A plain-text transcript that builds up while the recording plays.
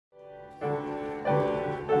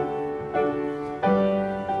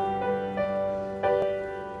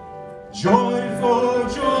Joyful,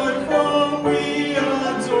 joyful, we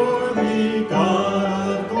adore thee,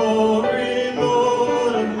 God of glory,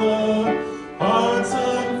 Lord of love. Hearts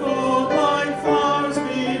unfold like flowers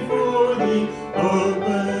before thee,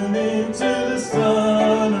 open into the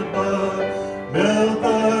sun above. Melt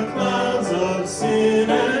the clouds of sin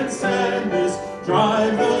and sadness,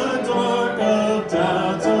 drive the dark of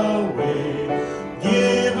doubt away.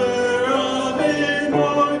 Giver of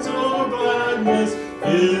immortal gladness,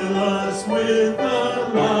 fill us with the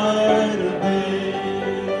light of day.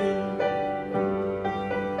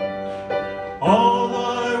 All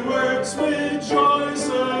thy works with joy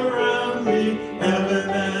surround thee, heaven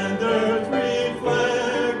and earth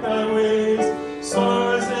reflect thy ways.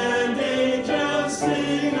 Stars and angels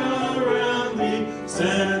sing around thee,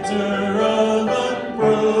 center of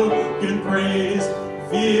unbroken praise.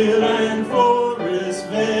 Field and forest,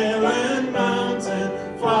 vale and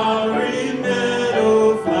mountain, flowery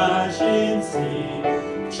meadow, flashing sea,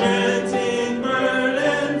 chanting bird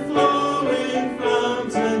and flowing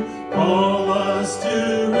fountain, call us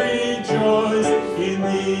to rejoice in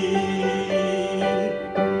thee.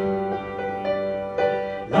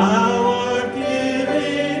 Thou art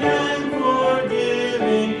giving and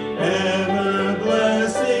forgiving, ever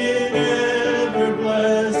blessing, ever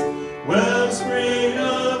blessed, wellspring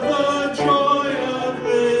of the joy of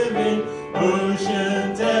living,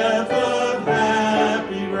 ocean depth of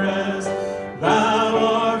happy rest. Thou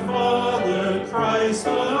art Father, Christ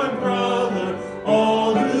our brother,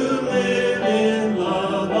 all who live in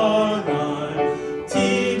love are thine.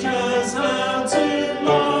 Teach us how to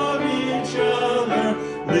love each other,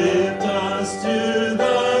 lift us to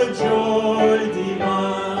the joy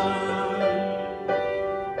divine.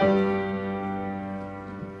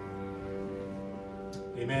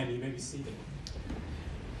 Amen. You may be seated.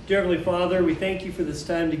 Dear Heavenly Father, we thank you for this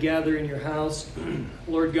time to gather in your house.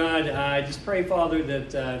 Lord God, I just pray, Father,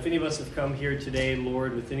 that if any of us have come here today,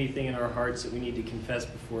 Lord, with anything in our hearts that we need to confess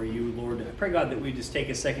before you, Lord, I pray, God, that we just take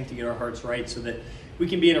a second to get our hearts right so that we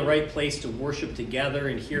can be in a right place to worship together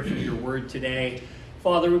and hear from your word today.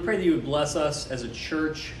 Father, we pray that you would bless us as a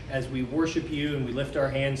church as we worship you and we lift our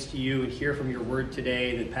hands to you and hear from your word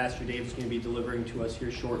today that Pastor Dave is going to be delivering to us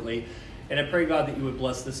here shortly. And I pray, God, that you would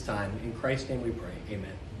bless this time. In Christ's name we pray.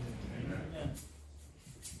 Amen.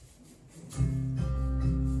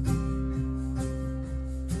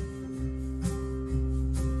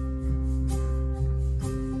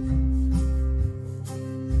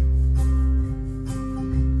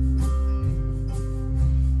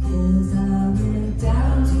 As I went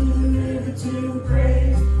down to the river to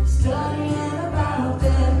pray, studying about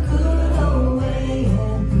that good old way,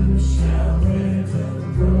 and who shall wear the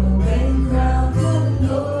robe and crown, the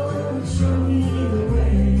Lord show me the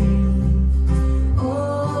way.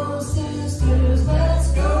 Oh, sisters,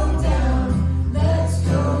 let's go down,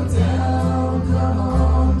 come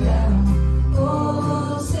on down.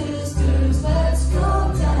 Oh, sisters, let's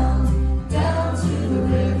go down to the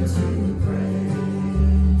river to pray.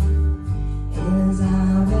 As I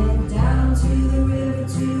went down to the river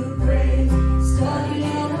to pray,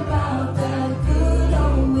 studying about that good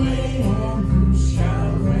old way, and who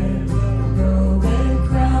shall wear the robe and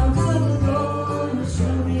crown, the Lord will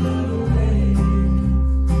show me the way.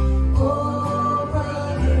 Oh,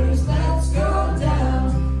 brothers, let's go down,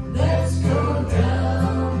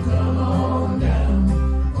 come on down.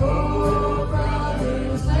 Oh,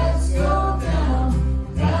 brothers, let's go down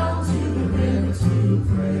to the river to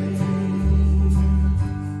pray.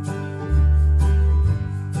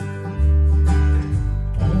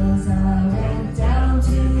 As I went down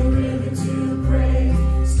to the river to pray,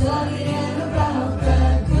 studying about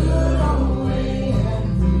that good old way, and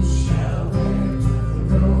who shall wear the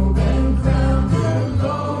robe and crown, the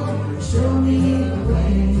Lord show me the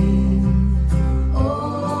way.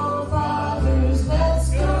 Oh, fathers, let's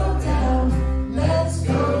go down,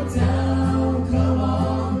 come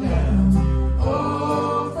on down.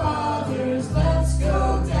 Oh, fathers, let's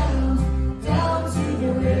go down to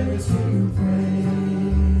the river to pray.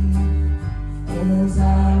 As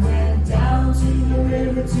I went down to the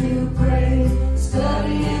river to pray,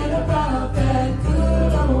 studying about that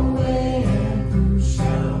good old way, and who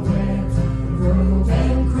shall wear the robe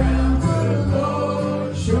and crown, the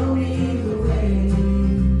Lord show me the way.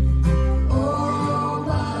 Oh,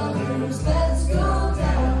 mothers, let's go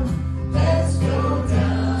down,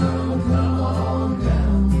 come on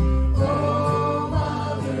down. Oh,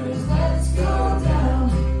 mothers, let's go down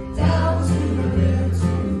to the river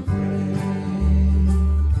to pray.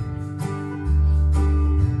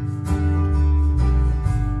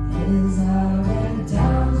 As I went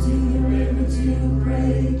down to the river to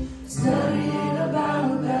pray, studying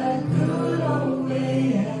about that good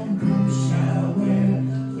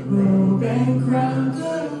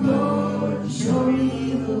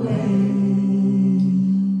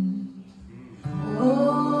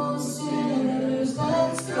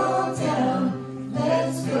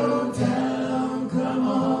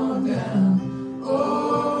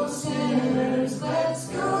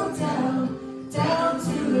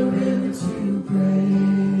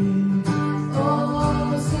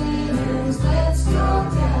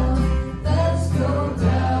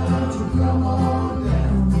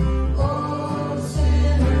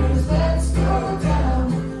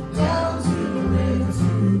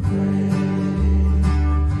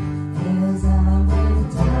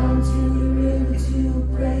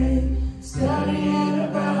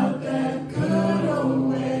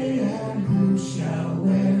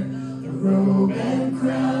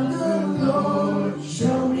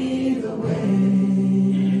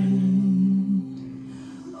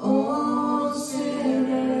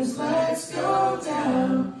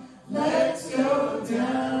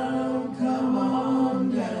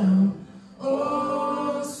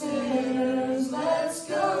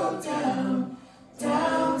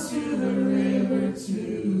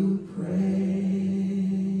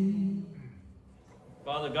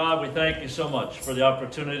we thank you so much for the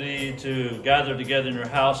opportunity to gather together in your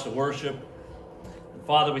house to worship. And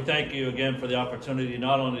Father, we thank you again for the opportunity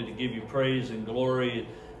not only to give you praise and glory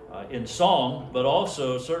in song, but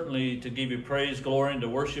also certainly to give you praise, glory, and to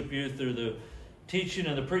worship you through the teaching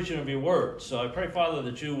and the preaching of your word. So I pray, Father,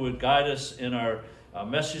 that you would guide us in our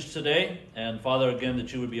message today. And Father, again,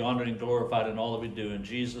 that you would be honored and glorified in all that we do. In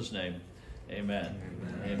Jesus' name, amen.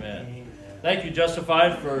 Amen. Thank you,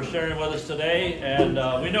 Justified, for sharing with us today. And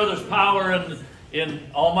we know there's power in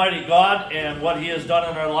Almighty God and what He has done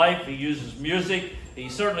in our life. He uses music. He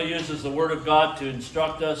certainly uses the Word of God to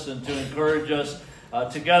instruct us and to encourage us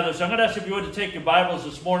together. So I'm going to ask if you would to take your Bibles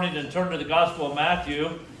this morning and turn to the Gospel of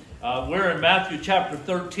Matthew. We're in Matthew chapter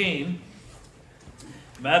 13.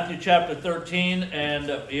 Matthew chapter 13, and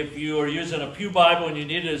if you are using a Pew Bible and you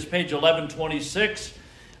need it, it's page 1126.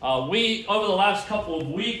 We, over the last couple of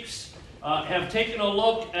weeks, have taken a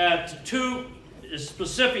look at two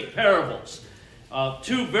specific parables,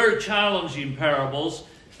 two very challenging parables.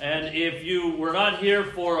 And if you were not here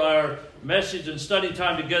for our message and study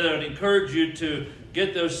time together, I'd encourage you to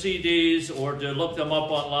get those CDs or to look them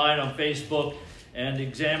up online on Facebook and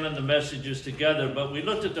examine the messages together. But we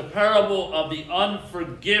looked at the parable of the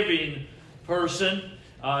unforgiving person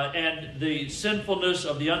and the sinfulness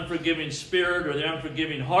of the unforgiving spirit or the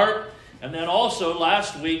unforgiving heart. And then also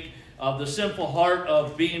last week, of the sinful heart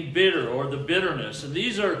of being bitter or the bitterness. And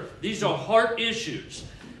these are heart issues.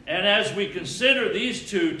 And as we consider these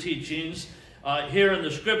two teachings here in the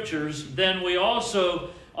Scriptures, then we also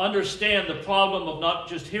understand the problem of not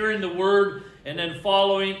just hearing the Word and then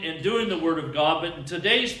following and doing the Word of God. But in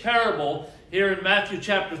today's parable, here in Matthew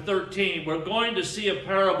chapter 13, we're going to see a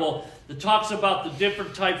parable that talks about the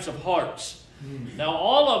different types of hearts. Now,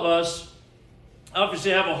 all of us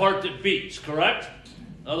obviously have a heart that beats, correct?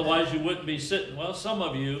 Otherwise, you wouldn't be sitting. Well, some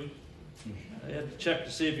of you, I have to check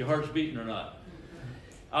to see if your heart's beating or not.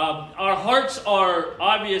 Our hearts are,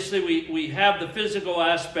 obviously, we have the physical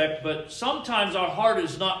aspect, but sometimes our heart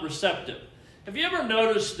is not receptive. Have you ever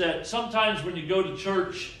noticed that sometimes when you go to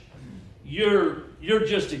church, you're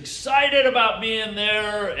just excited about being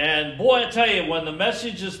there, and boy, I tell you, when the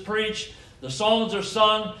message is preached, the songs are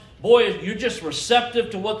sung, boy, you're just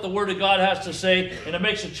receptive to what the Word of God has to say, and it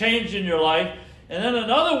makes a change in your life. And then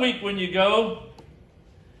another week when you go,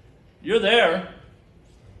 you're there,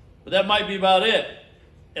 but that might be about it.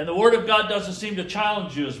 And the Word of God doesn't seem to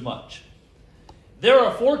challenge you as much. There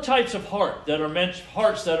are four types of hearts that are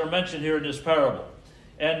mentioned here in this parable.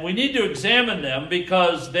 And we need to examine them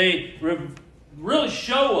because they really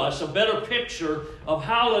show us a better picture of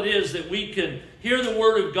how it is that we can hear the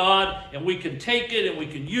Word of God and we can take it and we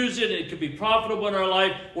can use it and it could be profitable in our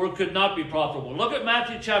life or it could not be profitable. Look at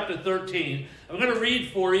Matthew chapter 13. I'm going to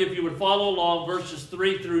read for you, if you would follow along, verses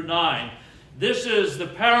 3 through 9. This is the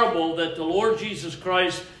parable that the Lord Jesus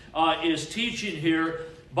Christ is teaching here.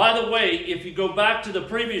 By the way, if you go back to the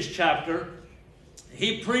previous chapter,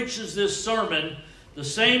 He preaches this sermon the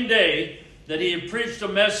same day that He had preached a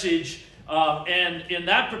message. And in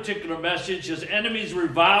that particular message, His enemies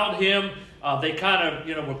reviled Him. They kind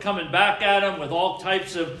of, were coming back at Him with all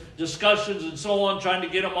types of discussions and so on, trying to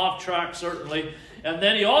get Him off track, certainly. And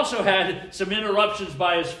then He also had some interruptions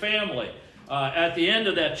by His family at the end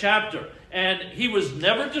of that chapter. And He was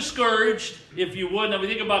never discouraged, if you would. Now, we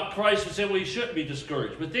think about Christ and say, well, He shouldn't be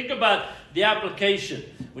discouraged. But think about the application.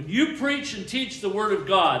 When you preach and teach the Word of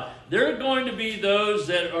God, there are going to be those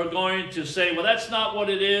that are going to say, well, that's not what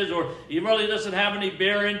it is, or it really doesn't have any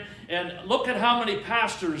bearing. And look at how many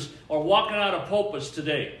pastors are walking out of pulpits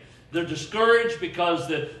today. They're discouraged because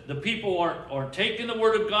the people aren't taking the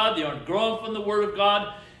Word of God. They aren't growing from the Word of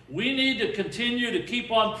God. We need to continue to keep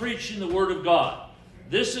on preaching the Word of God.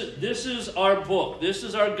 This is our book. This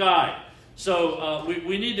is our guide. So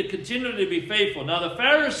we need to continue to be faithful. Now, the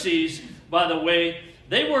Pharisees, by the way,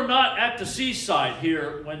 they were not at the seaside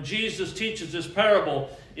here when Jesus teaches this parable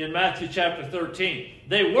in Matthew chapter 13.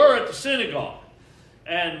 They were at the synagogue.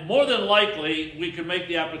 And more than likely, we can make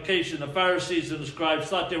the application, the Pharisees and the scribes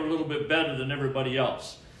thought they were a little bit better than everybody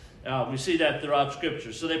else. We see that throughout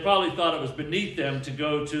Scripture. So they probably thought it was beneath them to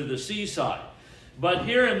go to the seaside. But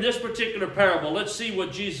here in this particular parable, let's see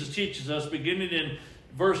what Jesus teaches us, beginning in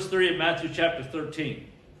verse 3 of Matthew chapter 13.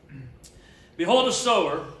 Behold, a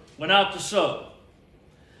sower went out to sow.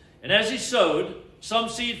 And as he sowed, some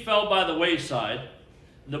seed fell by the wayside,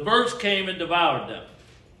 and the birds came and devoured them.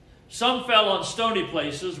 Some fell on stony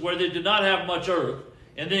places where they did not have much earth,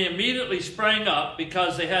 and they immediately sprang up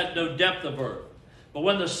because they had no depth of earth. But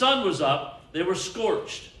when the sun was up, they were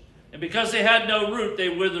scorched, and because they had no root, they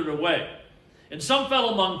withered away. And some fell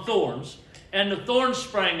among thorns, and the thorns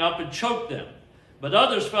sprang up and choked them. But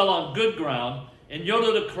others fell on good ground and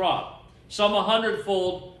yielded a crop, some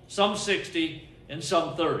 100-fold, some 60, and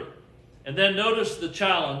some 30. And then notice the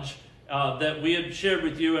challenge that we had shared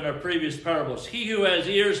with you in our previous parables. He who has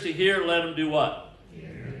ears to hear, let him do what?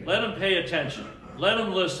 Let him pay attention. Let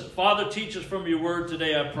him listen. Father, teach us from your word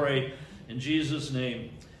today, I pray. In Jesus'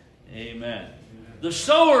 name, amen. The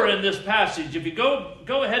sower in this passage, if you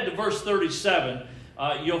go ahead to verse 37,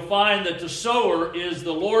 you'll find that the sower is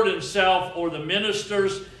the Lord himself, or the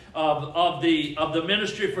ministers of the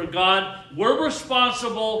ministry for God. We're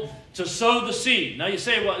responsible to sow the seed. Now you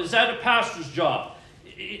say, well, is that a pastor's job?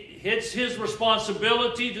 It's his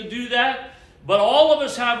responsibility to do that, but all of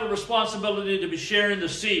us have a responsibility to be sharing the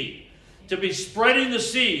seed, to be spreading the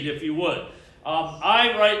seed, if you would.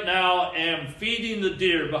 I right now am feeding the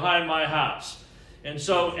deer behind my house. And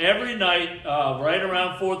so every night, right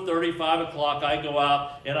around 4:30, 5 o'clock, I go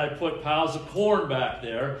out and I put piles of corn back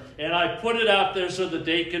there. And I put it out there so that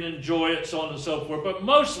they can enjoy it, so on and so forth. But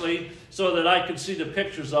mostly so that I can see the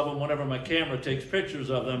pictures of them whenever my camera takes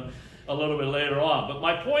pictures of them a little bit later on. But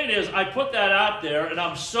my point is, I put that out there and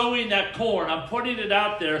I'm sowing that corn. I'm putting it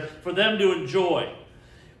out there for them to enjoy.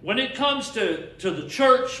 When it comes to the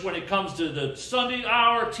church, when it comes to the Sunday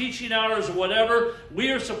hour, teaching hours, or whatever, we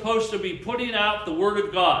are supposed to be putting out the Word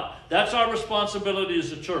of God. That's our responsibility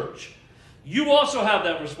as a church. You also have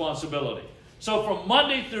that responsibility. So from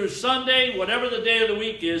Monday through Sunday, whatever the day of the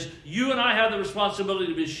week is, you and I have the responsibility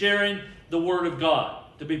to be sharing the Word of God,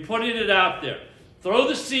 to be putting it out there. Throw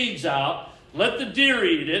the seeds out. Let the deer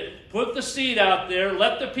eat it. Put the seed out there.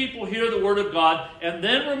 Let the people hear the Word of God. And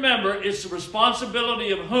then remember, it's the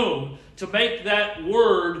responsibility of whom to make that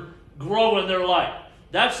Word grow in their life.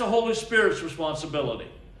 That's the Holy Spirit's responsibility.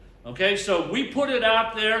 Okay, so we put it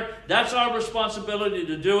out there. That's our responsibility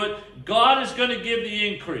to do it. God is going to give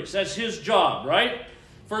the increase. That's His job, right?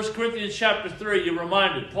 1 Corinthians chapter 3, you're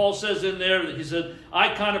reminded. Paul says in there that he said,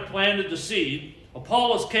 I kind of planted the seed.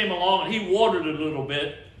 Apollos came along and he watered it a little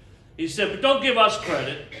bit. He said, but don't give us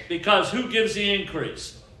credit, because who gives the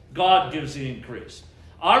increase? God gives the increase.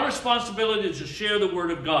 Our responsibility is to share the Word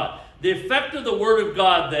of God. The effect of the Word of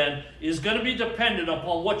God, then, is going to be dependent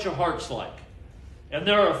upon what your heart's like. And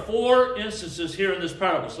there are 4 instances here in this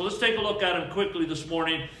parable. So let's take a look at them quickly this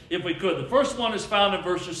morning, if we could. The first one is found in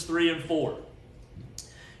verses 3 and 4.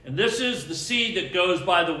 And this is the seed that goes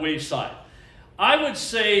by the wayside. I would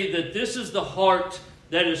say that this is the heart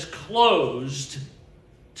that is closed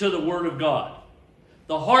to the Word of God.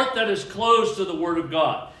 The heart that is closed to the Word of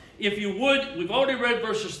God. If you would, we've already read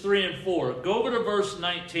verses 3 and 4. Go over to verse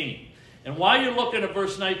 19. And while you're looking at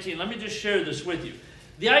verse 19, let me just share this with you.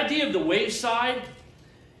 The idea of the wayside,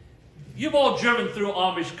 you've all driven through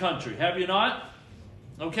Amish country, have you not?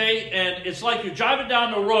 Okay, and it's like you're driving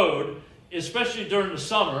down the road, especially during the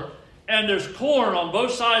summer, and there's corn on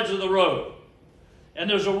both sides of the road. And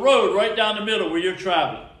there's a road right down the middle where you're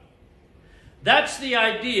traveling. That's the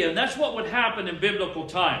idea, and that's what would happen in biblical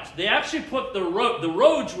times. They actually put the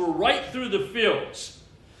roads were right through the fields.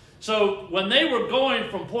 So when they were going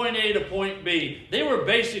from point A to point B, they were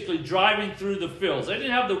basically driving through the fields. They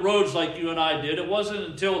didn't have the roads like you and I did. It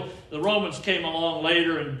wasn't until the Romans came along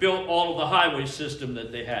later and built all of the highway system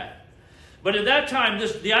that they had. But at that time,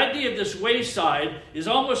 the idea of this wayside is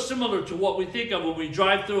almost similar to what we think of when we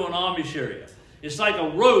drive through an Amish area. It's like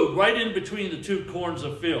a road right in between the 2 corners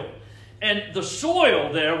of field. And the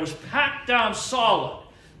soil there was packed down solid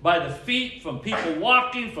by the feet, from people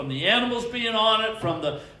walking, from the animals being on it, from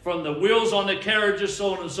the wheels on the carriages,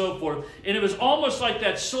 so on and so forth. And it was almost like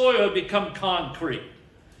that soil had become concrete.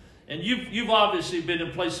 And you've obviously been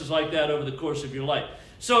in places like that over the course of your life.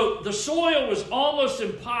 So the soil was almost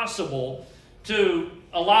impossible to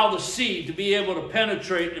allow the seed to be able to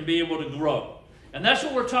penetrate and be able to grow. And that's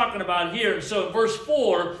what we're talking about here. And so in verse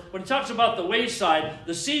 4, when it talks about the wayside,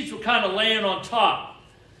 the seeds were kind of laying on top.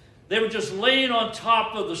 They were just laying on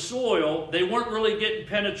top of the soil. They weren't really getting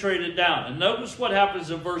penetrated down. And notice what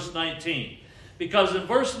happens in verse 19. Because in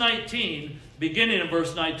verse 19, beginning in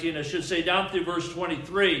verse 19, I should say, down through verse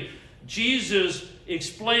 23, Jesus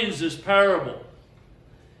explains this parable.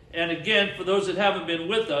 And again, for those that haven't been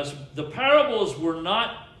with us, the parables were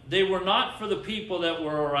not for the people that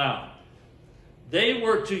were around. They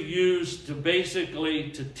were to use to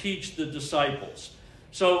basically to teach the disciples.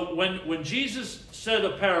 So when Jesus said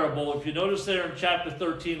a parable, if you notice there in chapter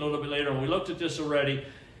 13 a little bit later, and we looked at this already,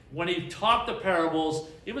 when he taught the parables,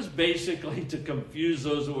 it was basically to confuse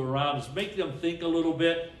those who were around, to make them think a little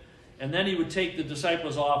bit, and then he would take the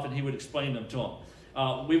disciples off and he would explain them to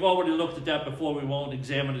them. We've already looked at that before, we won't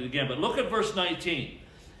examine it again. But look at verse 19.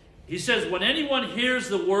 He says, when anyone hears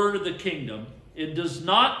the word of the kingdom and does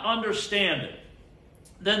not understand it,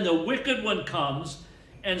 then the wicked one comes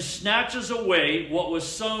and snatches away what was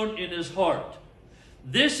sown in his heart.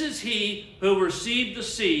 This is he who received the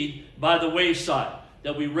seed by the wayside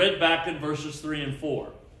that we read back in verses 3 and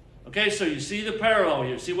 4. Okay, so you see the parallel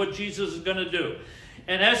here. See what Jesus is going to do.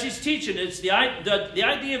 And as he's teaching, it's the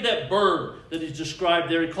idea of that bird that he's described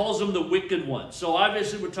there. He calls him the wicked one. So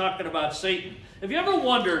obviously we're talking about Satan. Have you ever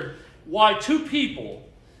wondered why two people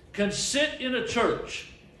can sit in a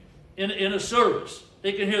church, in a service?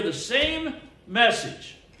 They can hear the same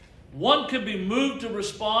message. One could be moved to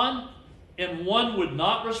respond, and one would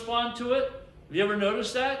not respond to it. Have you ever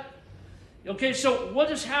noticed that? Okay, so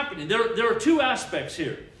what is happening? There are two aspects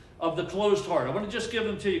here of the closed heart. I want to just give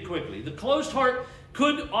them to you quickly. The closed heart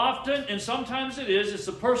could often, and sometimes it is, it's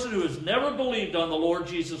the person who has never believed on the Lord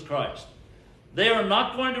Jesus Christ. They are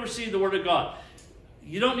not going to receive the Word of God.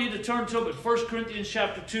 You don't need to turn to it, but 1 Corinthians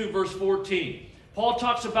chapter 2, verse 14. Paul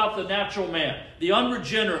talks about the natural man, the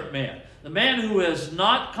unregenerate man, the man who has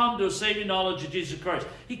not come to a saving knowledge of Jesus Christ.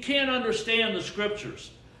 He can't understand the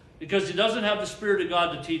Scriptures because he doesn't have the Spirit of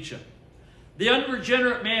God to teach him. The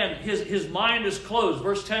unregenerate man, his mind is closed.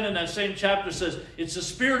 Verse 10 in that same chapter says, it's the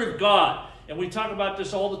Spirit of God. And we talk about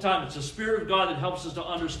this all the time. It's the Spirit of God that helps us to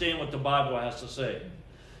understand what the Bible has to say.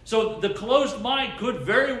 So the closed mind could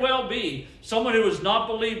very well be someone who has not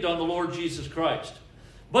believed on the Lord Jesus Christ.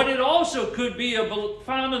 But it also could be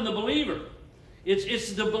found in the believer.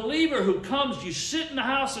 It's the believer who comes. You sit in the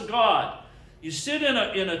house of God. You sit in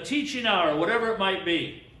a teaching hour, whatever it might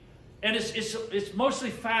be. And it's mostly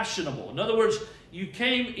fashionable. In other words, you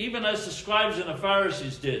came even as the scribes and the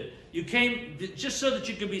Pharisees did. You came just so that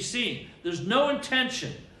you could be seen. There's no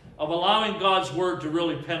intention of allowing God's word to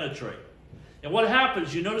really penetrate. And what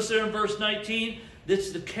happens? You notice there in verse 19,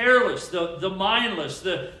 it's the careless, the mindless,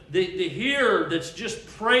 the hearer that's just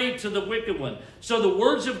prey to the wicked one. So the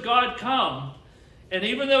words of God come, and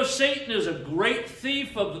even though Satan is a great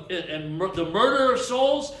thief and the murderer of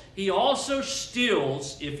souls, he also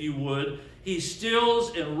steals, if you would. He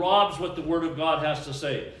steals and robs what the Word of God has to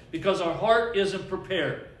say because our heart isn't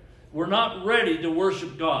prepared. We're not ready to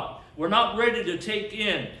worship God. We're not ready to take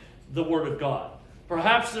in the Word of God.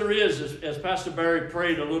 Perhaps there is, as Pastor Barry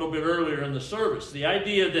prayed a little bit earlier in the service, the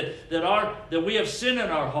idea that we have sin in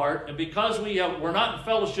our heart, and because we're not in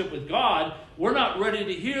fellowship with God, we're not ready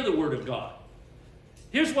to hear the Word of God.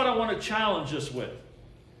 Here's what I want to challenge us with.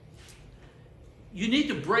 You need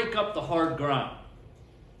to break up the hard ground.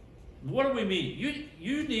 What do we mean?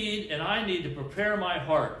 You need and I need to prepare my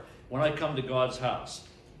heart when I come to God's house.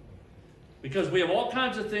 Because we have all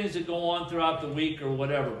kinds of things that go on throughout the week or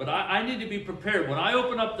whatever. But I need to be prepared. When I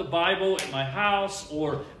open up the Bible at my house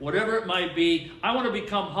or whatever it might be, I want to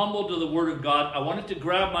become humble to the Word of God. I want it to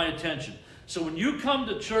grab my attention. So when you come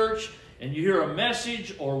to church and you hear a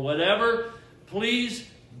message or whatever, please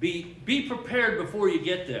be prepared before you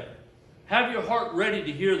get there. Have your heart ready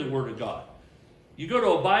to hear the Word of God. You go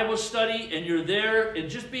to a Bible study and you're there, and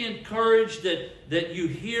just be encouraged that you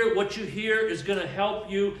hear what you hear is going to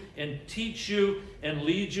help you and teach you and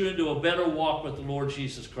lead you into a better walk with the Lord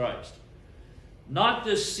Jesus Christ. Not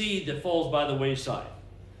this seed that falls by the wayside.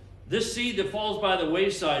 This seed that falls by the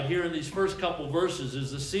wayside here in these first couple verses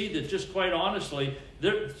is the seed that just quite honestly,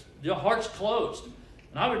 your heart's closed.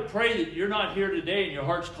 And I would pray that you're not here today and your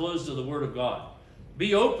heart's closed to the Word of God.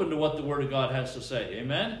 Be open to what the Word of God has to say.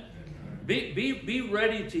 Amen? Be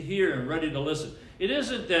ready to hear and ready to listen. It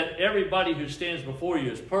isn't that everybody who stands before you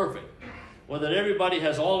is perfect, or that everybody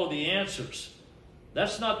has all of the answers.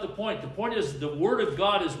 That's not the point. The point is the Word of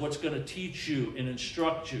God is what's going to teach you and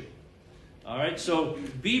instruct you. All right, so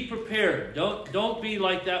be prepared. Don't be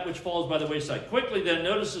like that which falls by the wayside. Quickly then,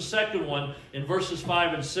 notice the second one in verses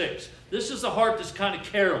 5 and 6. This is the heart that's kind of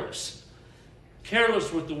careless.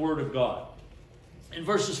 Careless with the Word of God. In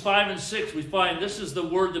verses 5 and 6, we find this is the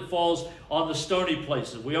word that falls on the stony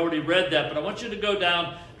places. We already read that, but I want you to go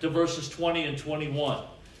down to verses 20 and 21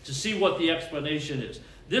 to see what the explanation is.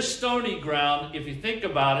 This stony ground, if you think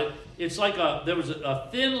about it, it's like there was a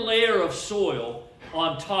thin layer of soil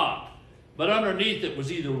on top, but underneath it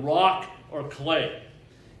was either rock or clay.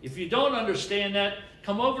 If you don't understand that,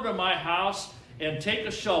 come over to my house and take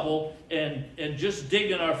a shovel and just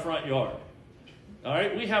dig in our front yard. All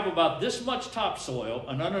right, we have about this much topsoil,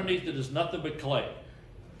 and underneath it is nothing but clay.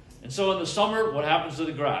 And so in the summer, what happens to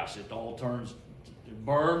the grass? It all turns, it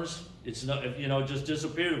burns. It's not, it just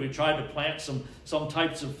disappeared. We tried to plant some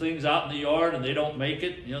types of things out in the yard, and they don't make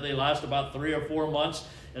it. They last about 3 or 4 months,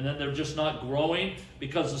 and then they're just not growing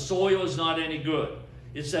because the soil is not any good.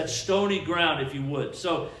 It's that stony ground, if you would.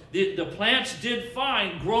 So the plants did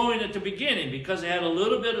fine growing at the beginning because they had a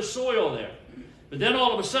little bit of soil there. But then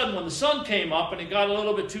all of a sudden, when the sun came up and it got a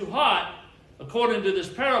little bit too hot, according to this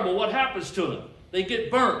parable, what happens to them? They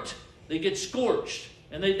get burnt, they get scorched,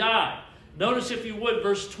 and they die. Notice, if you would,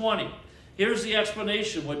 verse 20. Here's the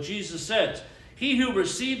explanation, what Jesus says. He who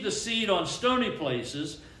received the seed on stony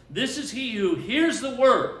places, this is he who hears the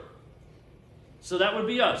word. So that would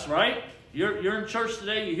be us, right? You're in church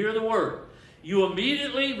today, you hear the word. You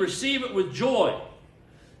immediately receive it with joy,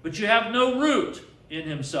 but you have no root in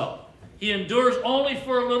himself. He endures only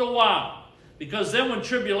for a little while, because then when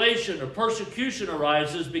tribulation or persecution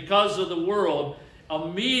arises because of the world,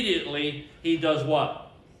 immediately he does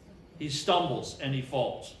what? He stumbles and he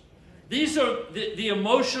falls. These are the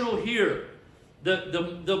emotional here.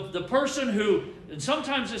 The person who, and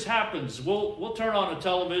sometimes this happens, we'll turn on a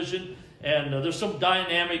television and there's some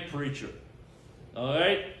dynamic preacher. All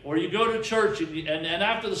right? Or you go to church and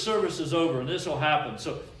after the service is over, and this will happen.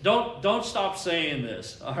 So don't stop saying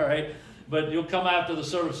this, all right? But you'll come after the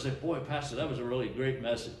service and say, boy, Pastor, that was a really great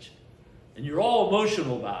message. And you're all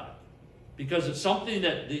emotional about it because it's something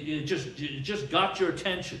that it just got your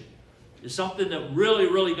attention. It's something that really,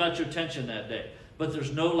 really got your attention that day. But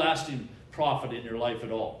there's no lasting profit in your life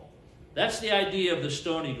at all. That's the idea of the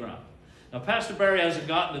stony ground. Now, Pastor Barry hasn't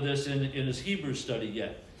gotten to this in his Hebrews study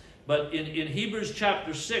yet. But in Hebrews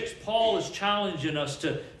chapter 6, Paul is challenging us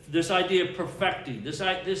to this idea of perfecting, this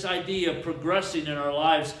idea of progressing in our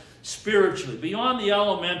lives spiritually, beyond the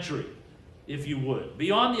elementary, if you would,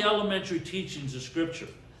 beyond the elementary teachings of Scripture.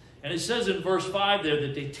 And it says in verse 5 there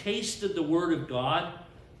that they tasted the Word of God,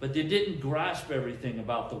 but they didn't grasp everything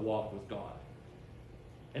about the walk with God.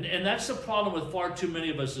 And that's the problem with far too many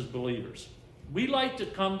of us as believers. We like to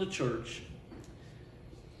come to church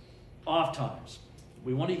oft times.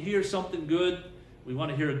 We want to hear something good. We want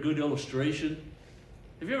to hear a good illustration.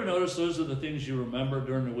 Have you ever noticed those are the things you remember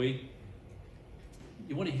during the week?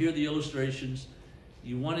 You want to hear the illustrations.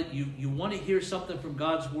 You want to hear something from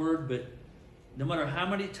God's Word, but no matter how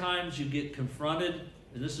many times you get confronted,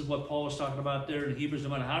 and this is what Paul was talking about there in Hebrews, no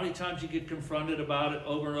matter how many times you get confronted about it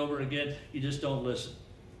over and over again, you just don't listen.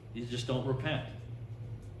 You just don't repent.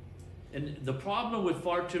 And the problem with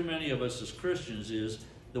far too many of us as Christians is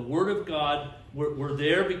the Word of God, we're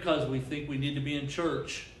there because we think we need to be in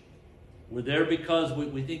church. We're there because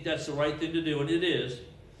we think that's the right thing to do, and it is.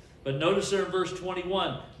 But notice there in verse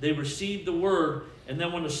 21, they received the Word, and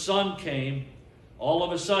then when the sun came, all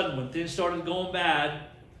of a sudden, when things started going bad,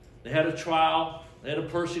 they had a trial, they had a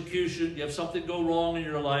persecution, you have something go wrong in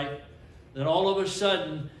your life, then all of a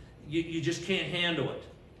sudden, you just can't handle it.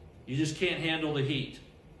 You just can't handle the heat.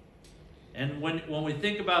 And when we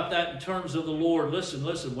think about that in terms of the Lord, listen,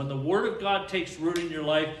 when the Word of God takes root in your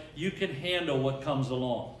life, you can handle what comes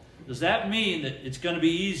along. Does that mean that it's going to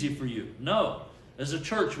be easy for you? No. As a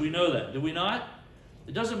church, we know that. Do we not?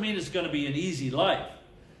 It doesn't mean it's going to be an easy life.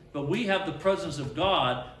 But we have the presence of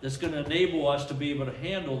God that's going to enable us to be able to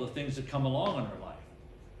handle the things that come along in our life.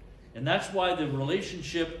 And that's why the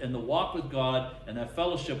relationship and the walk with God and that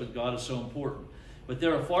fellowship with God is so important. But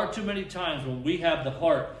there are far too many times when we have the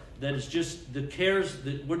heart that is just that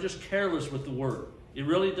we're just careless with the Word. It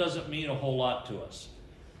really doesn't mean a whole lot to us.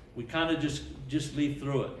 We kind of just leaf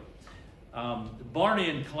through it. Barney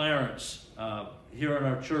and Clarence here in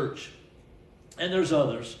our church, and there's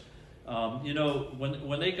others,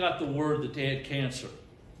 when they got the word that they had cancer,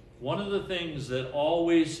 one of the things that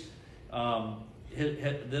always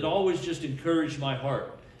just encouraged my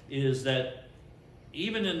heart is that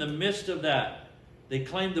even in the midst of that, they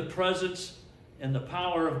claimed the presence and the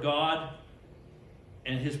power of God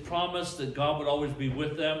and His promise that God would always be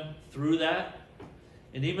with them through that.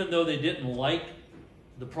 And even though they didn't like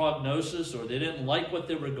the prognosis or they didn't like what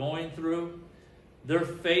they were going through, their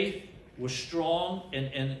faith was strong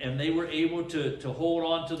and they were able to hold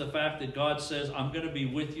on to the fact that God says, I'm going to be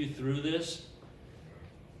with you through this.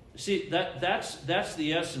 See, that's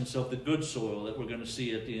the essence of the good soil that we're going to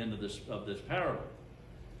see at the end of this parable.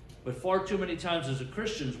 But far too many times as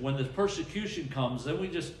Christians, when the persecution comes, then we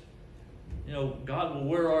just, God, well,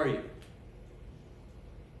 where are you?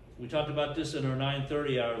 We talked about this in our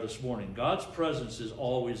 9:30 hour this morning. God's presence is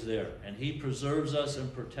always there, and He preserves us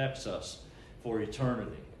and protects us for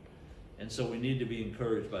eternity. And so we need to be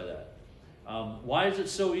encouraged by that. Why is it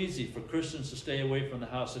so easy for Christians to stay away from the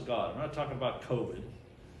house of God? I'm not talking about COVID,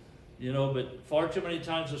 but far too many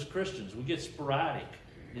times as Christians, we get sporadic.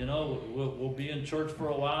 We'll be in church for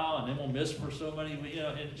a while, and then we'll miss for so many.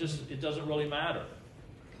 It doesn't really matter.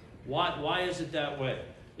 Why is it that way?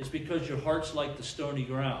 It's because your heart's like the stony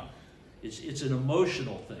ground. It's an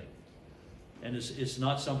emotional thing. and it's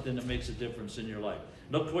not something that makes a difference in your life.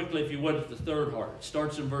 Look quickly, if you would, at the third heart. It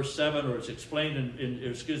starts in verse 7, or it's explained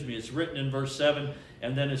it's written in verse 7,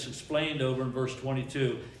 and then it's explained over in verse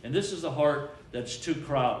 22. And this is the heart that's too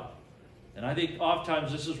crowded. And I think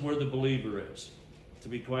oftentimes this is where the believer is, to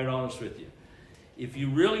be quite honest with you. If you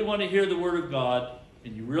really want to hear the Word of God,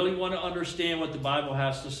 and you really want to understand what the Bible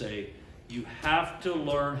has to say, you have to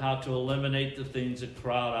learn how to eliminate the things that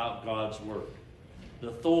crowd out God's Word.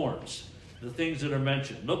 The thorns, the things that are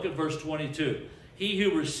mentioned. Look at verse 22. He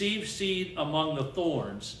who receives seed among the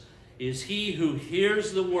thorns is he who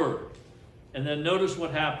hears the word. And then notice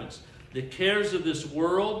what happens. The cares of this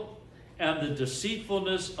world and the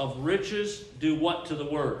deceitfulness of riches do what to the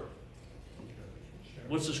word?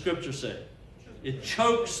 What's the scripture say? It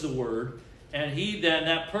chokes the word, and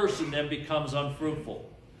that person then becomes unfruitful.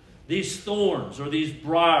 These thorns or these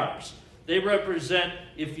briars, they represent,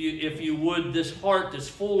 if you would, this heart that's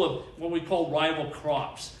full of what we call rival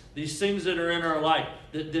crops. These things that are in our life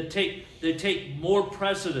that take more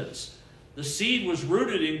precedence. The seed was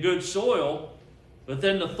rooted in good soil, but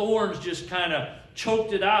then the thorns just kind of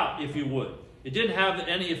choked it out, if you would. It didn't have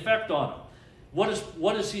any effect on it.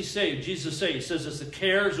 What does he say? Jesus say? He says it's the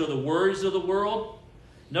cares or the worries of the world.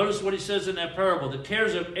 Notice what he says in that parable. The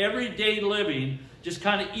cares of everyday living just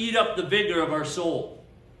kind of eat up the vigor of our soul.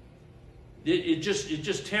 It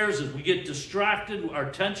just tears us. We get distracted. Our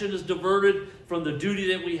attention is diverted from the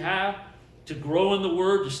duty that we have to grow in the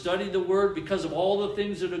Word, to study the Word, because of all the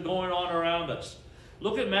things that are going on around us.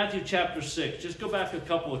 Look at Matthew chapter 6. Just go back a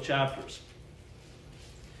couple of chapters.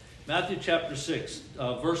 Matthew chapter 6,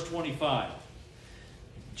 verse 25.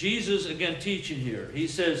 Jesus, again, teaching here. He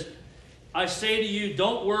says, I say to you,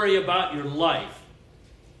 don't worry about your life,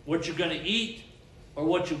 what you're going to eat or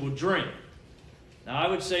what you will drink. Now, I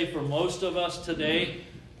would say for most of us today,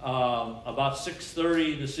 about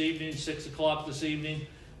 6:30 this evening, 6 o'clock this evening,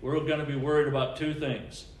 we're going to be worried about two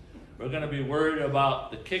things. We're going to be worried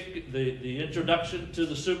about the introduction to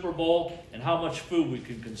the Super Bowl and how much food we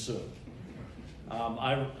can consume.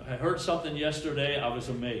 I heard something yesterday. I was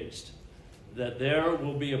amazed that there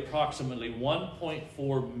will be approximately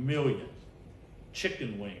 1.4 million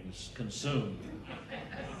chicken wings consumed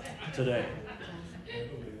today.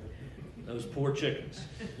 Those poor chickens.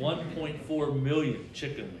 1.4 million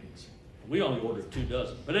chicken wings. We only ordered 2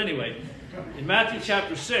 dozen. But anyway, in Matthew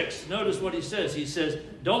chapter 6, notice what he says. He says,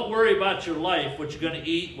 don't worry about your life, what you're going to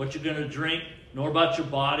eat, what you're going to drink, nor about your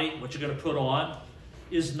body, what you're going to put on.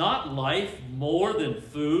 Is not life more than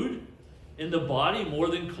food, and the body more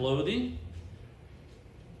than clothing?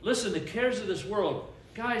 Listen, the cares of this world.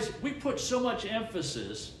 Guys, we put so much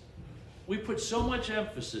emphasis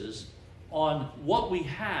on what we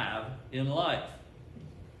have in life.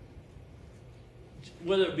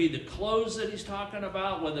 Whether it be the clothes that he's talking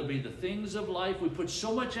about, whether it be the things of life, we put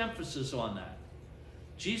so much emphasis on that.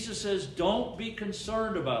 Jesus says, don't be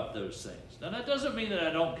concerned about those things. Now, that doesn't mean that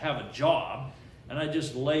I don't have a job and I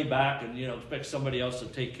just lay back and, expect somebody else to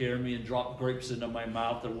take care of me and drop grapes into my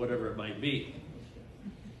mouth or whatever it might be.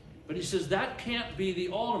 But he says that can't be the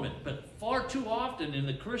ultimate. But far too often in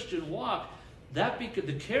the Christian walk,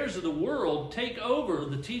 the cares of the world take over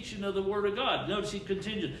the teaching of the Word of God. Notice he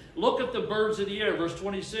continues. Look at the birds of the air, verse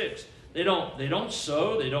 26. They don't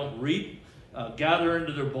sow, they don't reap, gather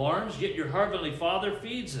into their barns, yet your heavenly Father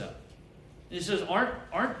feeds them. And he says,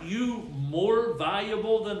 aren't you more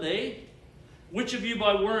valuable than they? Which of you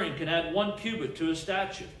by worrying can add 1 cubit to his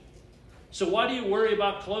stature? So why do you worry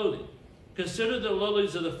about clothing? Consider the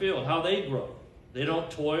lilies of the field, how they grow. They don't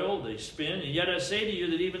toil, they spin. And yet I say to you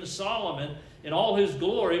that even Solomon, in all his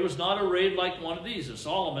glory, was not arrayed like one of these. And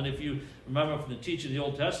Solomon, if you remember from the teaching of the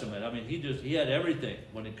Old Testament, he had everything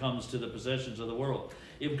when it comes to the possessions of the world.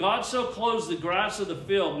 If God so clothes the grass of the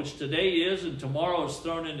field, which today is and tomorrow is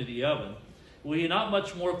thrown into the oven, will he not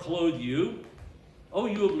much more clothe you? Oh,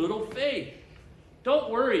 you of little faith.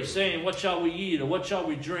 Don't worry, saying, what shall we eat, or what shall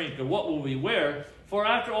we drink, or what will we wear? For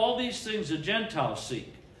after all these things the Gentiles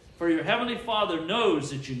seek. For your heavenly Father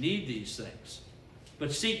knows that you need these things.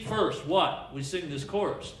 But seek first what? We sing this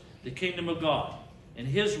chorus. The kingdom of God and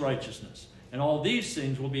his righteousness. And all these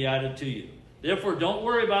things will be added to you. Therefore don't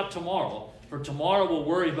worry about tomorrow, for tomorrow will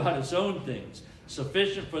worry about its own things.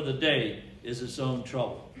 Sufficient for the day is its own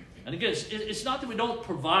trouble. And again, it's not that we don't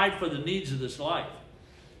provide for the needs of this life,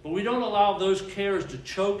 but we don't allow those cares to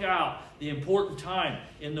choke out the important time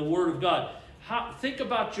in the Word of God. Think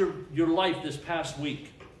about your life this past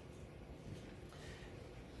week.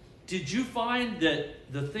 Did you find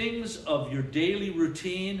that the things of your daily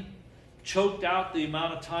routine choked out the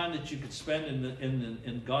amount of time that you could spend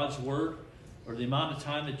in God's Word, or the amount of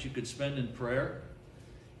time that you could spend in prayer?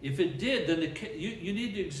 If it did, then you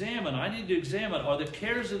need to examine, I need to examine, are the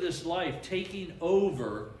cares of this life taking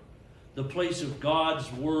over the place of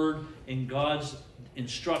God's word and God's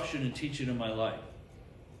instruction and teaching in my life?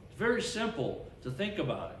 It's very simple to think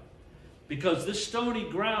about it. Because this stony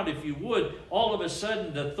ground, if you would, all of a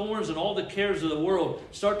sudden the thorns and all the cares of the world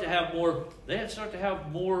start to have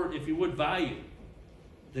more, if you would, value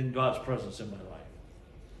than God's presence in my life.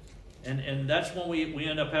 And that's when we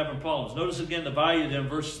end up having problems. Notice again the value then,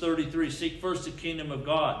 verse 33, seek first the kingdom of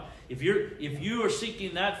God. If you are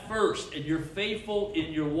seeking that first and you're faithful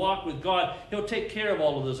in your walk with God, He'll take care of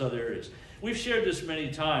all of those other areas. We've shared this many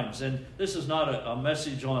times, and this is not a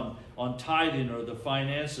message on tithing or the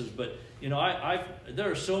finances, but you know,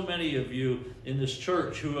 there are so many of you in this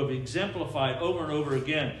church who have exemplified over and over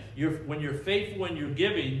again, when you're faithful in your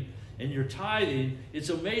giving and your tithing, it's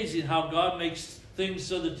amazing how God makes things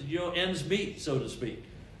so that, you know, ends meet, so to speak.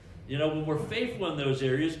 You know, when we're faithful in those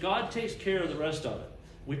areas, God takes care of the rest of it.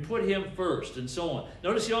 We put Him first and so on.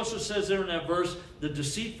 Notice He also says there in that verse, the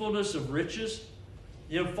deceitfulness of riches.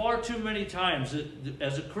 You know, far too many times,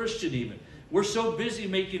 as a Christian even, we're so busy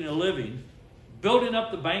making a living, building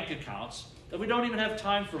up the bank accounts, that we don't even have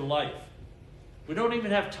time for life. We don't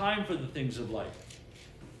even have time for the things of life.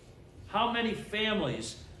 How many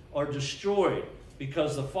families are destroyed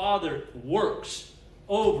because the father works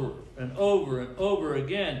over and over and over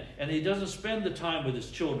again, and he doesn't spend the time with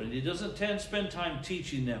his children. He doesn't spend time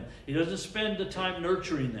teaching them. He doesn't spend the time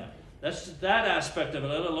nurturing them. That's that aspect of it,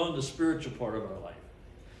 let alone the spiritual part of our life.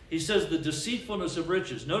 He says the deceitfulness of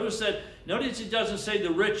riches. Notice he doesn't say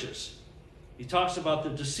the riches. He talks about the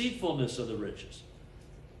deceitfulness of the riches.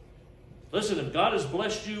 Listen, if God has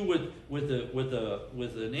blessed you with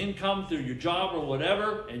an income through your job or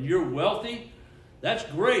whatever, and you're wealthy, that's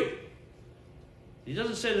great. He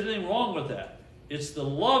doesn't say there's anything wrong with that. It's the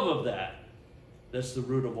love of that that's the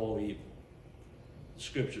root of all evil. The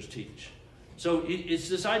scriptures teach. So it's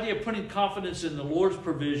this idea of putting confidence in the Lord's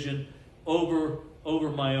provision over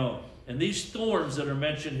my own. And these thorns that are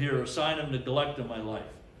mentioned here are a sign of neglect in my life.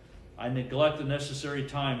 I neglect the necessary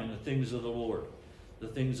time in the things of the Lord, the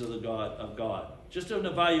things of God. Just an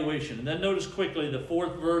evaluation. And then notice quickly the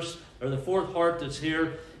fourth verse, or the fourth heart that's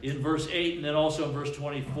here in verse 8, and then also in verse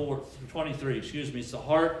 23. It's the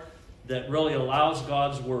heart that really allows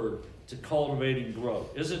God's word to cultivate and grow.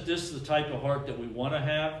 Isn't this the type of heart that we want to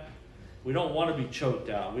have? We don't want to be choked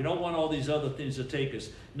out. We don't want all these other things to take us.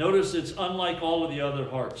 Notice it's unlike all of the other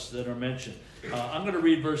hearts that are mentioned. I'm going to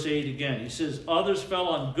read verse 8 again. He says, others fell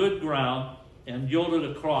on good ground and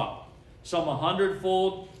yielded a crop. Some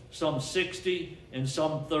 100-fold, some 60, and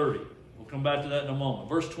some 30. We'll come back to that in a moment.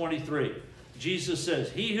 Verse 23. Jesus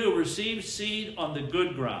says, he who receives seed on the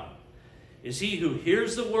good ground is he who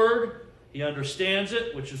hears the word, he understands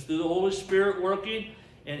it, which is through the Holy Spirit working,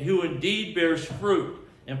 and who indeed bears fruit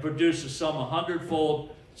and produces some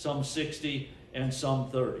 100-fold, some 60, and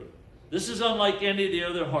some 30. This is unlike any of the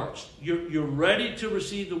other hearts. You're ready to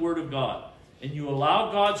receive the word of God, and you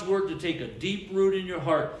allow God's word to take a deep root in your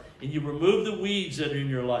heart, and you remove the weeds that are in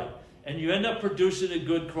your life, and you end up producing a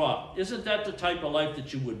good crop. Isn't that the type of life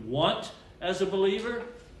that you would want as a believer?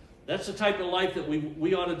 That's the type of life that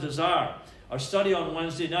we ought to desire. Our study on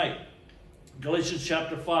Wednesday night, Galatians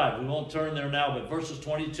chapter 5. We won't turn there now, but verses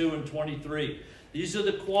 22 and 23. These are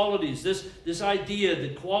the qualities, this idea,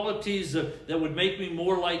 the qualities that would make me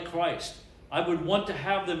more like Christ. I would want to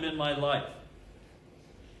have them in my life.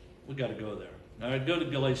 We've got to go there. Now, go to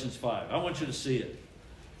Galatians 5. I want you to see it.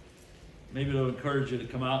 Maybe it'll encourage you to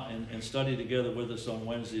come out and study together with us on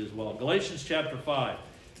Wednesday as well. Galatians chapter 5.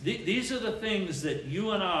 These are the things that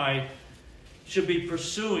you and I should be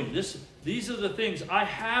pursuing. These are the things. I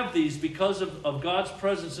have these because of God's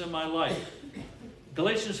presence in my life.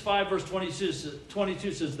 Galatians 5 verse 22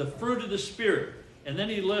 says, the fruit of the Spirit. And then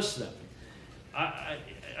he lists them. I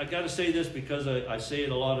got to say this because I say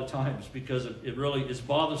it a lot of times, because it really is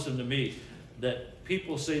bothersome to me that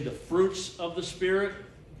people say the fruits of the Spirit.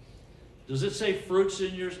 Does it say fruits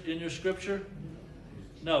in your scripture?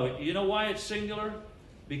 No. You know why it's singular?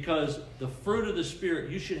 Because the fruit of the Spirit,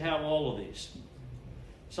 you should have all of these.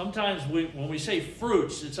 Sometimes when we say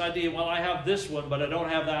fruits, it's idea, well, I have this one, but I don't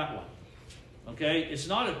have that one. Okay? It's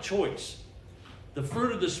not a choice. The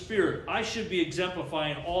fruit of the Spirit, I should be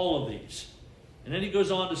exemplifying all of these. And then he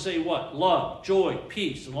goes on to say what? Love, joy,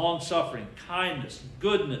 peace, long-suffering, kindness,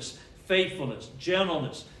 goodness, faithfulness,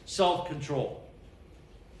 gentleness, self-control.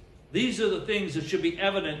 These are the things that should be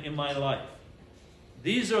evident in my life.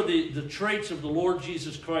 These are the traits of the Lord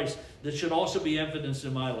Jesus Christ that should also be evidenced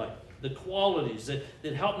in my life. The qualities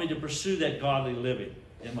that help me to pursue that godly living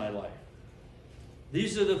in my life.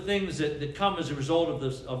 These are the things that come as a result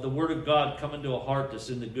of the Word of God coming to a heart that's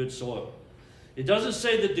in the good soil. It doesn't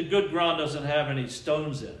say that the good ground doesn't have any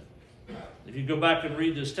stones in it. If you go back and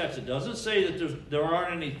read this text, it doesn't say that there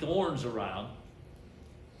aren't any thorns around.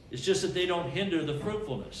 It's just that they don't hinder the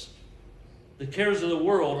fruitfulness. The cares of the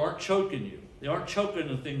world aren't choking you. They aren't choking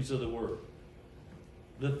the things of the Word.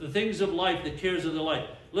 The things of life, the cares of the life.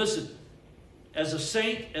 Listen, as a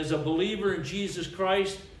saint, as a believer in Jesus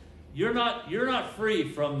Christ, you're not free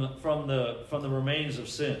from the remains of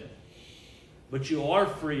sin, but you are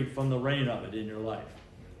free from the reign of it in your life.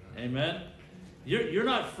 Amen. You're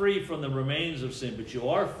not free from the remains of sin, but you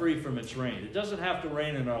are free from its reign. It doesn't have to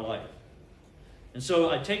reign in our life. And so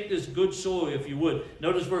I take this good soil, if you would.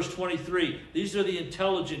 Notice verse 23. These are the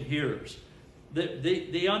intelligent hearers.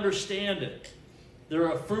 They understand it.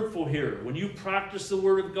 They're a fruitful hearer. When you practice the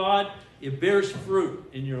Word of God, it bears fruit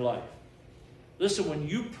in your life. Listen, when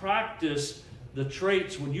you practice the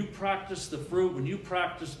traits, when you practice the fruit, when you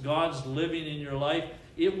practice God's living in your life,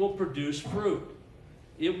 it will produce fruit.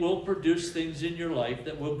 It will produce things in your life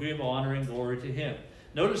that will give honor and glory to Him.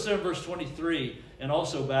 Notice there in verse 23, and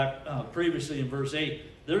also back previously in verse 8,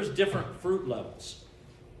 there's different fruit levels.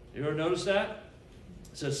 You ever notice that?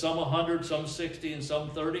 It says some 100, some 60, and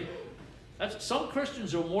some 30. Some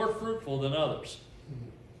Christians are more fruitful than others.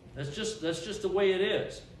 That's just the way it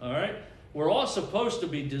is. All right? We're all supposed to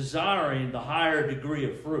be desiring the higher degree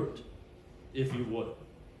of fruit, if you would.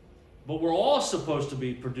 But we're all supposed to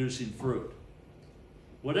be producing fruit,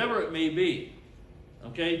 whatever it may be.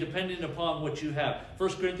 Okay, depending upon what you have.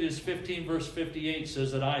 1 Corinthians 15 verse 58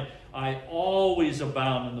 says that I always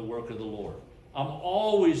abound in the work of the Lord. I'm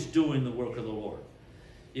always doing the work of the Lord.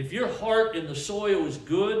 If your heart in the soil is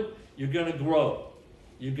good, you're going to grow.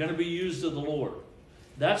 You're going to be used of the Lord.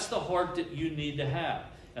 That's the heart that you need to have.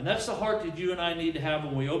 And that's the heart that you and I need to have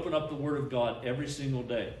when we open up the Word of God every single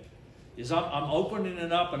day. Is I'm opening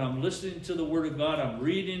it up and I'm listening to the Word of God. I'm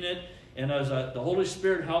reading it. And as the Holy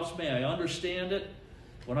Spirit helps me, I understand it.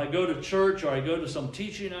 When I go to church or I go to some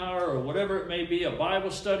teaching hour or whatever it may be, a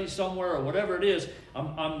Bible study somewhere or whatever it is,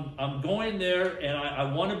 I'm going there and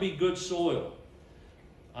I want to be good soil.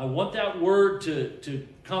 I want that Word to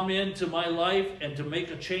come into my life and to make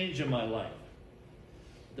a change in my life.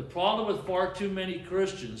 The problem with far too many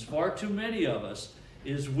Christians, far too many of us,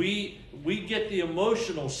 is we get the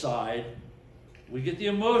emotional side. We get the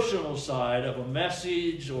emotional side of a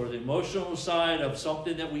message or the emotional side of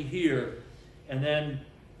something that we hear, and then,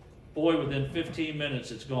 boy, within 15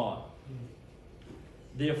 minutes it's gone.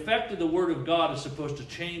 The effect of the Word of God is supposed to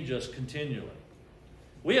change us continually.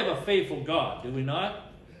 We have a faithful God, do we not?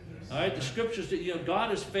 All right, the scriptures,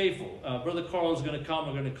 God is faithful. Brother Carl is going to come.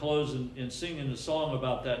 We're going to close and sing in the song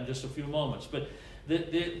about that in just a few moments. But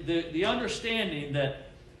the understanding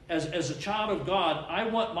that as a child of God, I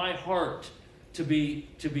want my heart to be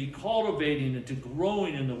cultivating and to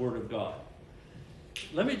growing in the Word of God.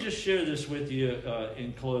 Let me just share this with you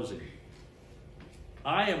in closing.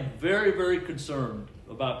 I am very, very concerned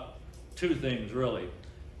about two things, really.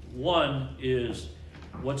 One is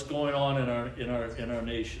what's going on in our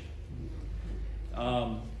nation.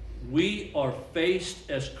 We are faced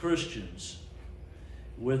as Christians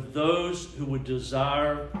with those who would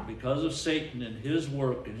desire, because of Satan and his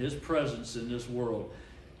work and his presence in this world,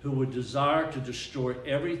 who would desire to destroy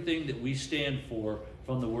everything that we stand for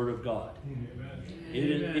from the Word of God. It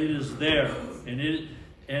is there.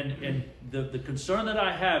 And the concern that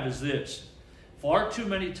I have is this. Far too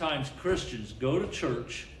many times Christians go to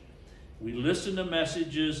church, we listen to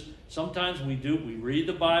messages, sometimes we read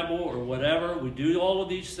the Bible or whatever, we do all of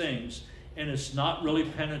these things, and it's not really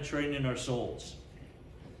penetrating our souls.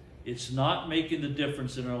 It's not making the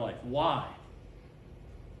difference in our life. Why?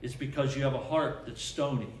 It's because you have a heart that's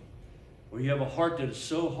stony, or you have a heart that is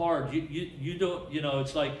so hard. You don't,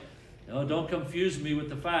 it's like, don't confuse me with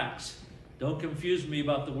the facts. Don't confuse me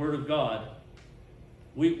about the Word of God.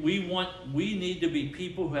 We need to be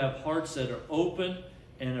people who have hearts that are open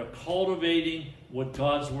and are cultivating what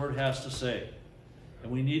God's Word has to say.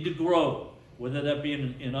 And we need to grow, whether that be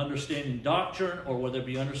in understanding doctrine or whether it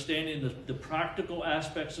be understanding the practical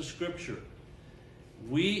aspects of Scripture.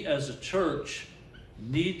 We as a church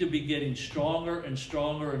need to be getting stronger and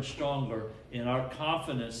stronger and stronger in our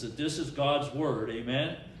confidence that this is God's Word.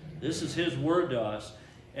 Amen? This is His Word to us.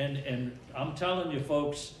 And I'm telling you,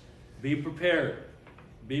 folks, be prepared.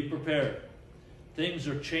 Be prepared. Things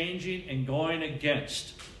are changing and going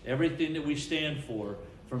against everything that we stand for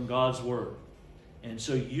from God's Word. And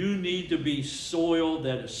so you need to be soil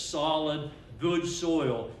that is solid, good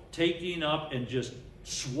soil, taking up and just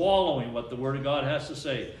swallowing what the Word of God has to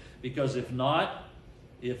say. Because if not,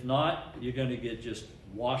 If not, you're going to get just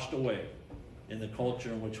washed away in the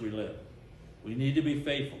culture in which we live. We need to be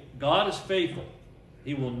faithful. God is faithful.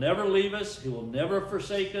 He will never leave us. He will never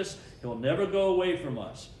forsake us. He will never go away from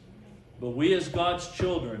us. But we as God's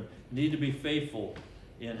children need to be faithful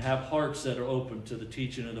and have hearts that are open to the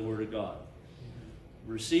teaching of the Word of God.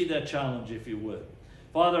 Receive that challenge if you would.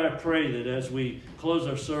 Father, I pray that as we close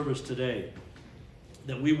our service today,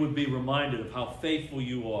 that we would be reminded of how faithful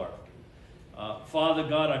you are. Father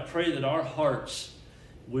God, I pray that our hearts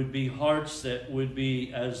would be hearts that would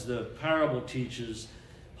be, as the parable teaches,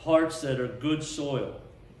 hearts that are good soil,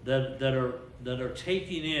 that are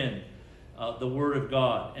taking in the Word of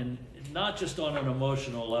God, and not just on an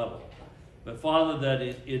emotional level, but Father, that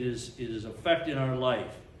it is affecting our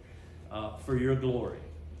life for your glory.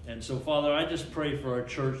 And so, Father, I just pray for our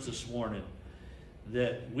church this morning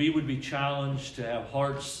that we would be challenged to have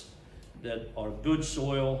hearts that are good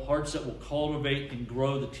soil, hearts that will cultivate and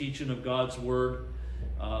grow the teaching of God's Word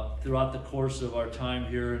throughout the course of our time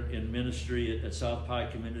here in ministry at South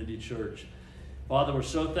Pike Community Church. Father, we're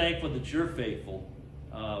so thankful that you're faithful.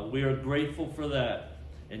 We are grateful for that,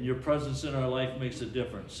 and your presence in our life makes a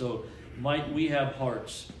difference. So might we have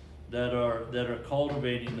hearts that are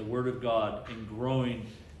cultivating the Word of God and growing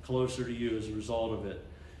closer to you as a result of it.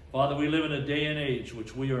 Father, we live in a day and age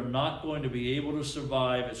which we are not going to be able to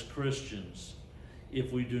survive as Christians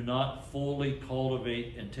if we do not fully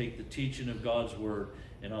cultivate and take the teaching of God's Word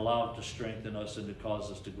and allow it to strengthen us and to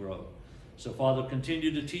cause us to grow. So, Father,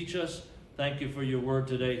 continue to teach us. Thank you for your Word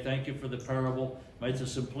today. Thank you for the parable. May the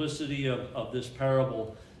simplicity of this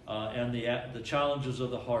parable and the challenges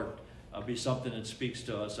of the heart be something that speaks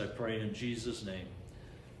to us, I pray in Jesus' name.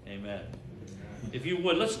 Amen. If you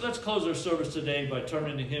would, let's close our service today by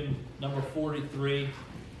turning to hymn number 43.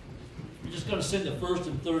 We're just going to sing the first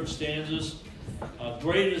and third stanzas.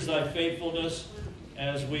 Great is thy faithfulness.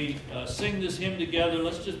 As we sing this hymn together,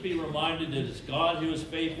 let's just be reminded that it's God who is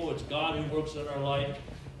faithful, it's God who works in our life,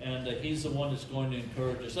 and he's the one that's going to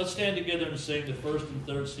encourage us. Let's stand together and sing the first and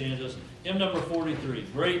third stanzas. Hymn number 43.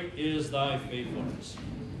 Great is thy faithfulness.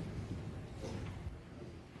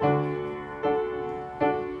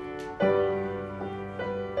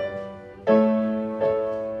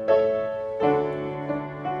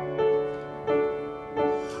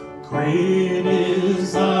 Great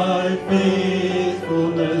is thy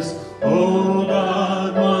faithfulness, O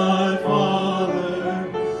God my Father.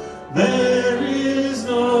 There is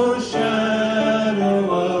no shadow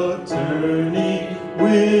of turning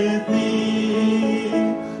with thee.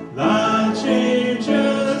 Thou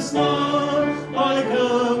changest not, thy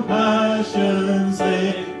compassions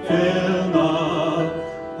they fail not.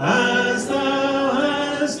 As thou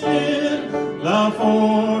hast been, thou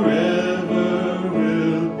forever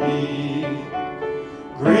wilt be.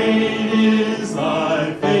 Great is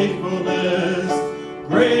thy faithfulness,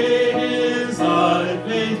 great is thy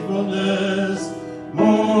faithfulness.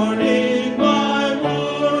 Morning by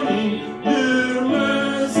morning, new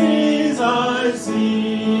mercies I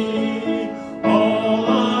see. All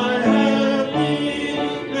I have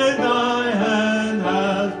needed, thy hand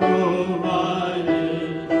hath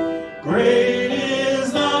provided. Great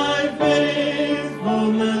is thy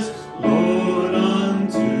faithfulness, Lord,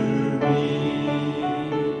 unto me.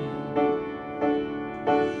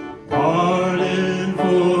 Pardon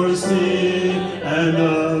for sin and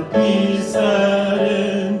a peace that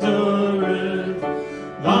endureth.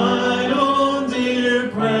 Thine own dear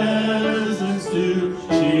presence to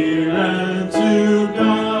cheer and to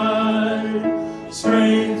guide.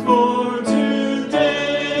 Strength for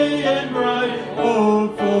today and bright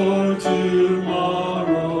hope for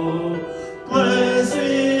tomorrow.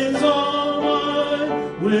 Blessings all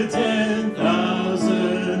mine with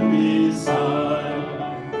 10,000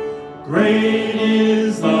 beside. Great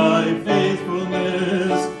is thy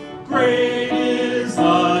faithfulness, great is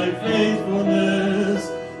thy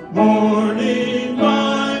faithfulness. Morning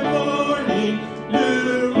by morning,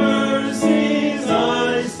 new mercies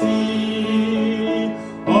I see.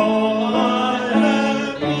 All I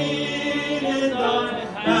have needed, thy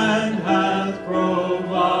hand hath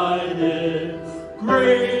provided.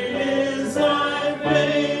 Great is thy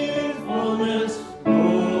faithfulness,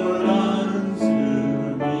 Lord,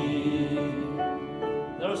 unto me.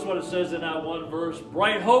 Notice what it says in that one verse.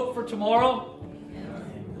 Bright hope for tomorrow.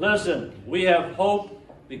 Listen, we have hope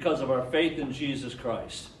because of our faith in Jesus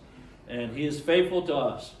Christ. And he is faithful to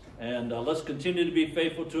us. And let's continue to be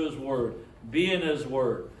faithful to his word. Be in his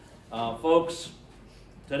word. Folks,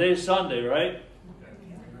 today's Sunday, right?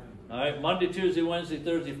 All right, Monday, Tuesday, Wednesday,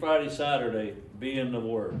 Thursday, Friday, Saturday, be in the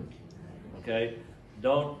word. Okay?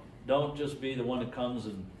 Don't just be the one that comes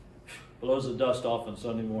and blows the dust off on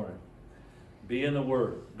Sunday morning. Be in the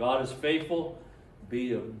Word. God is faithful.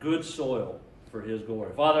 Be a good soil for His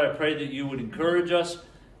glory. Father, I pray that you would encourage us.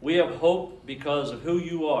 We have hope because of who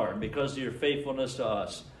you are and because of your faithfulness to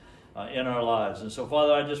us in our lives. And so,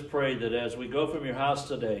 Father, I just pray that as we go from your house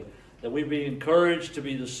today, that we be encouraged to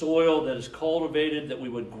be the soil that is cultivated, that we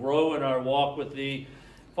would grow in our walk with thee.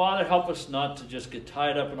 Father, help us not to just get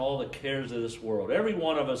tied up in all the cares of this world. Every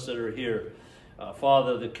one of us that are here,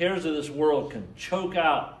 Father, the cares of this world can choke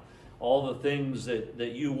out all the things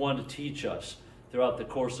that you want to teach us throughout the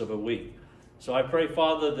course of a week. So I pray,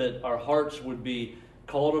 Father, that our hearts would be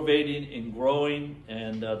cultivating and growing,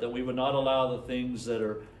 and that we would not allow the things that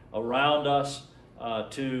are around us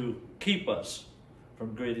to keep us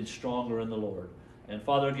from getting stronger in the Lord. And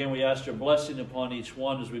Father, again, we ask your blessing upon each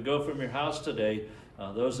one as we go from your house today.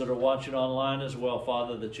 Those that are watching online as well,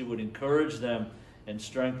 Father, that you would encourage them and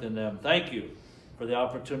strengthen them. Thank you for the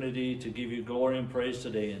opportunity to give you glory and praise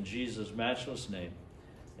today in Jesus' matchless name.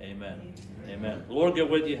 Amen. Amen. The Lord get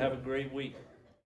with you. Have a great week.